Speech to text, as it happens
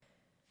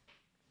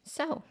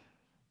So,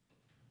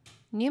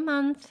 new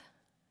month,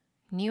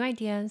 new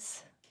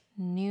ideas,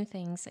 new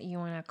things that you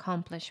want to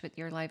accomplish with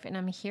your life. And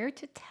I'm here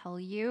to tell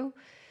you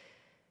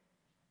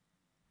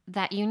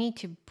that you need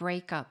to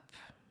break up.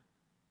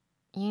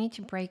 You need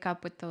to break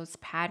up with those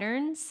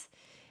patterns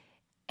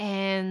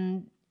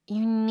and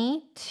you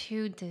need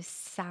to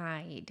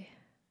decide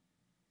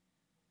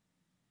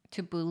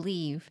to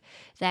believe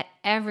that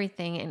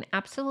everything and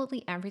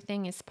absolutely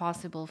everything is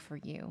possible for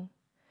you.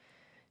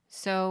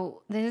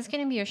 So, this is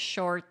going to be a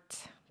short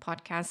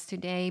podcast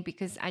today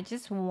because I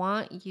just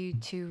want you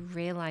to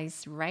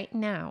realize right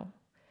now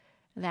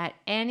that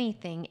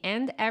anything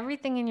and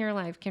everything in your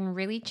life can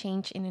really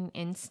change in an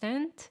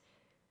instant,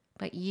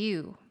 but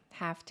you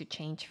have to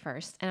change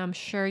first. And I'm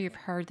sure you've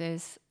heard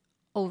this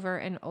over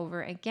and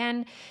over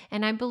again.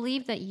 And I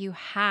believe that you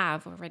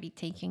have already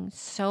taken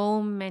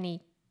so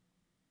many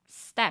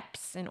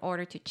steps in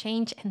order to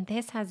change. And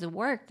this has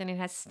worked and it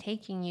has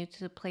taken you to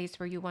the place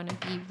where you want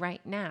to be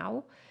right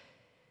now.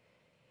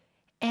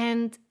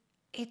 And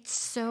it's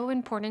so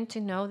important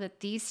to know that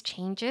these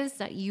changes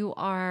that you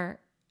are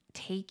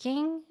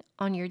taking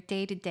on your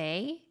day to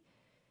day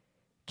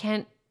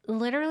can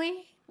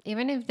literally,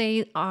 even if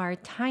they are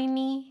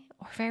tiny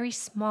or very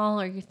small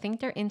or you think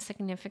they're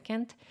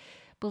insignificant,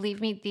 believe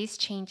me, these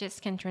changes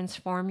can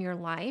transform your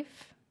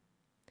life.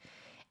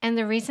 And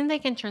the reason they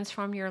can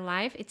transform your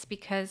life, it's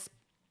because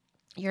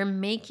you're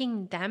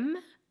making them,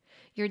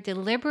 you're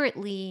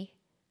deliberately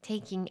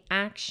taking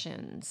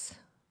actions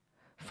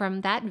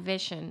from that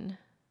vision,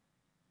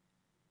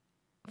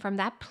 from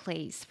that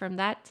place, from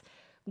that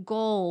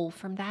goal,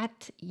 from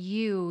that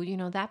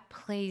that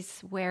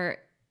place where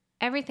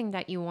everything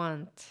that you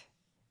want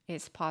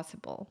is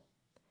possible.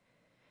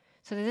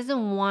 So this is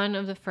one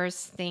of the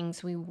first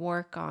things we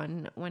work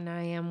on when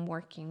I am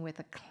working with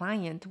a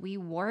client. We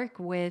work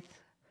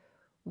with,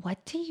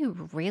 what do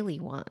you really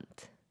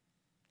want?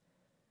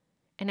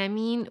 And I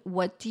mean,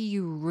 what do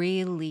you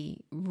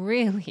really,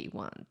 really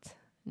want?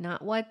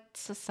 Not what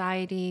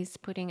society is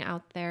putting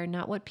out there,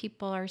 not what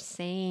people are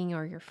saying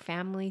or your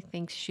family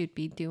thinks should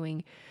be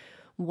doing.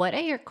 What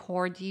at your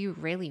core do you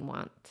really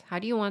want? How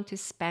do you want to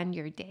spend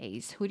your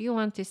days? Who do you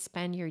want to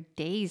spend your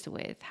days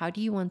with? How do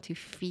you want to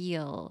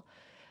feel?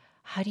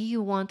 How do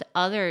you want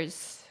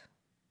others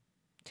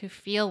to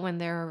feel when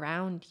they're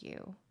around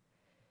you?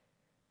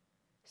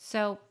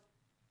 So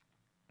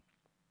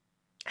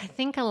I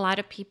think a lot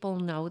of people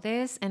know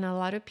this, and a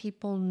lot of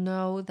people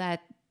know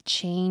that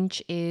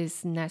change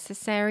is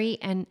necessary.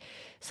 And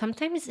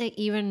sometimes they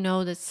even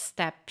know the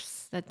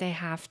steps that they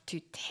have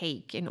to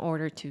take in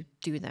order to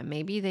do them.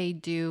 Maybe they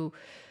do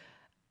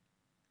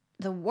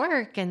the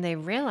work and they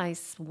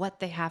realize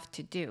what they have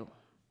to do.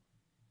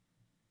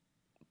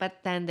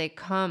 But then they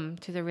come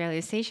to the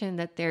realization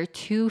that they're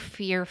too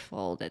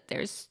fearful, that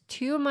there's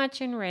too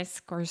much in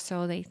risk, or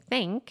so they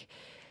think,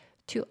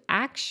 to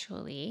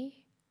actually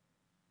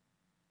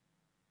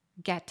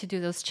get to do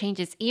those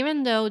changes,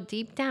 even though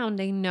deep down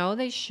they know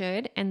they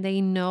should and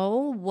they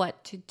know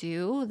what to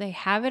do. They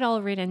have it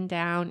all written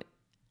down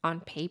on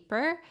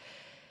paper.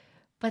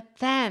 But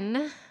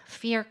then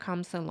fear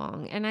comes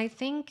along. And I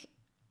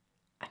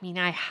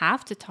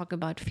have to talk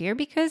about fear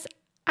because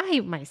I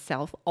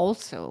myself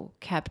also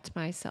kept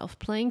myself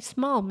playing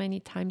small many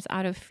times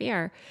out of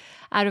fear,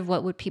 out of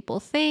what would people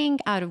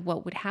think, out of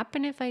what would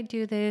happen if I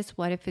do this,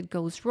 what if it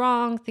goes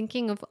wrong,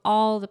 thinking of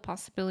all the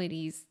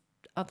possibilities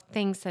of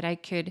things that I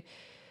could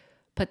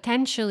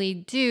potentially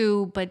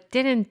do but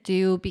didn't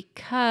do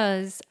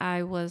because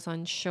I was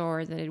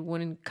unsure that it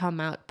wouldn't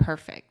come out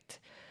perfect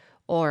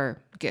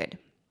or good.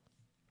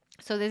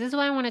 So this is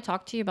why I want to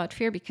talk to you about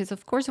fear, because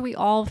of course we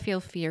all feel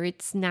fear.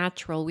 It's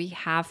natural. We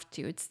have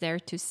to. It's there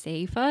to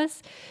save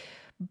us.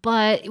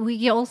 But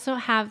we also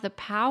have the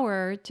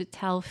power to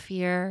tell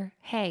fear,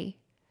 hey,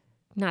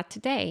 not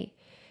today.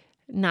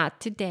 Not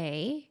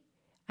today.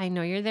 I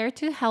know you're there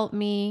to help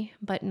me,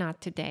 but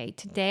not today.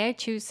 Today I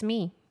choose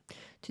me.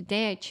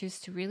 Today I choose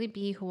to really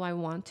be who I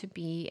want to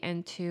be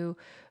and to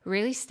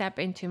really step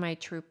into my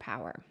true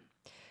power.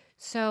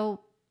 So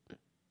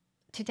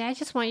today I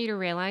just want you to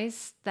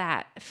realize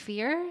that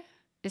fear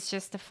is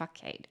just a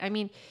facade. I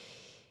mean,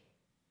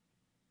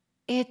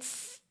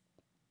 it's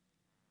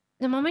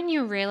the moment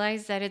you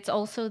realize that it's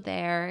also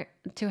there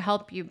to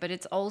help you, but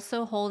it's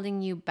also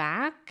holding you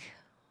back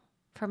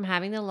from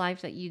having the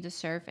life that you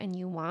deserve and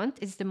you want,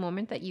 is the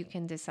moment that you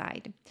can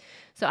decide.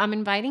 So I'm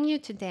inviting you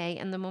today,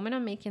 and the moment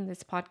I'm making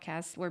this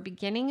podcast, we're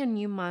beginning a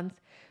new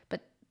month, but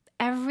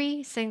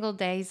every single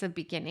day is a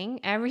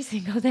beginning. Every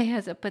single day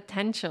has a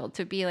potential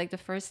to be like the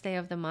first day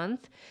of the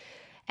month.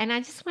 And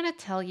I just want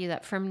to tell you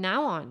that from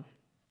now on,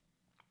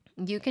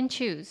 you can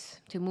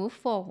choose to move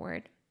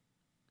forward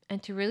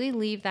and to really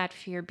leave that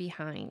fear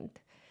behind.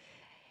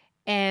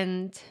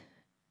 And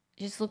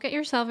just look at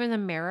yourself in the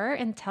mirror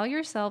and tell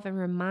yourself and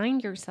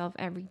remind yourself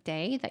every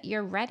day that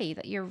you're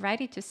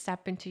ready to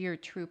step into your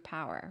true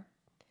power.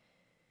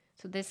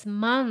 So this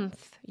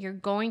month, you're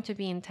going to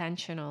be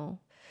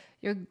intentional.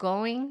 You're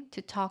going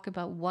to talk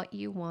about what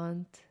you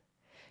want.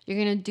 You're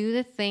going to do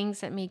the things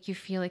that make you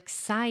feel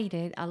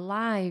excited,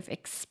 alive,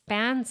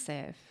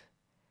 expansive.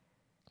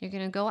 You're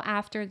going to go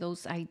after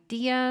those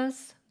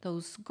ideas,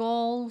 those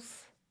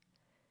goals,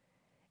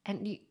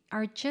 and you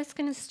are just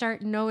going to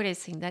start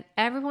noticing that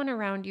everyone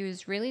around you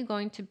is really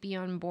going to be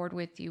on board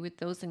with you with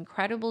those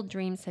incredible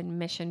dreams and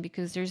mission,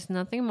 because there's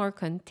nothing more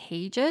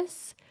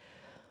contagious,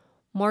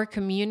 more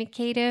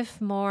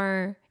communicative,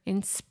 more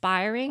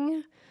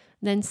inspiring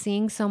than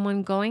seeing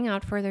someone going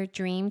out for their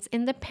dreams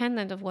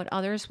independent of what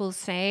others will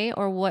say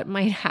or what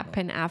might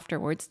happen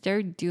afterwards.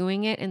 They're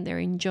doing it and they're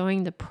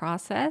enjoying the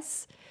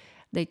process.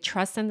 They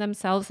trust in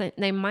themselves, and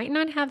they might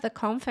not have the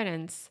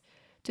confidence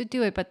to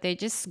do it, but they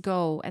just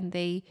go and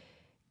they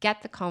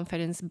get the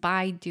confidence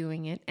by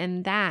doing it.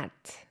 And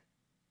that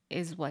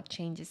is what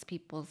changes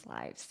people's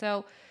lives.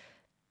 So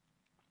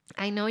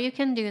I know you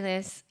can do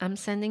this. I'm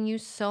sending you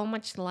so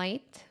much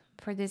light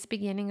for this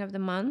beginning of the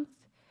month,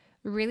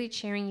 really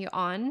cheering you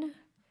on.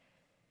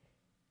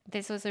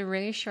 This was a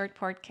really short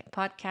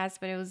podcast,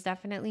 but it was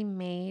definitely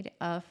made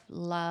of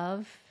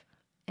love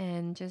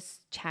and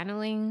just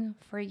channeling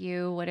for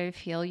you what I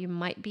feel you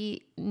might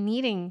be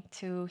needing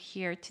to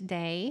hear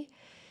today.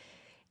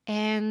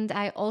 And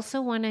I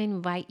also want to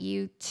invite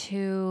you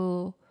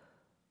to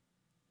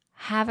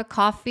have a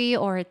coffee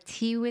or a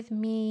tea with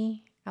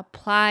me,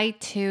 apply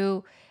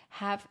to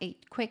have a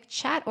quick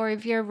chat, or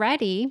if you're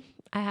ready,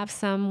 I have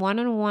some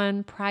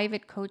one-on-one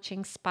private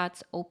coaching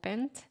spots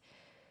opened.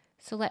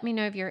 So let me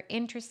know if you're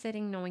interested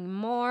in knowing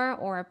more,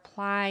 or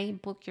apply,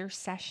 book your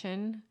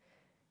session.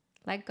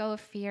 Let go of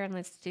fear and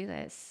let's do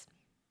this.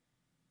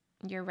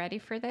 You're ready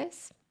for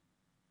this?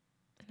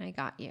 And I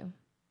got you.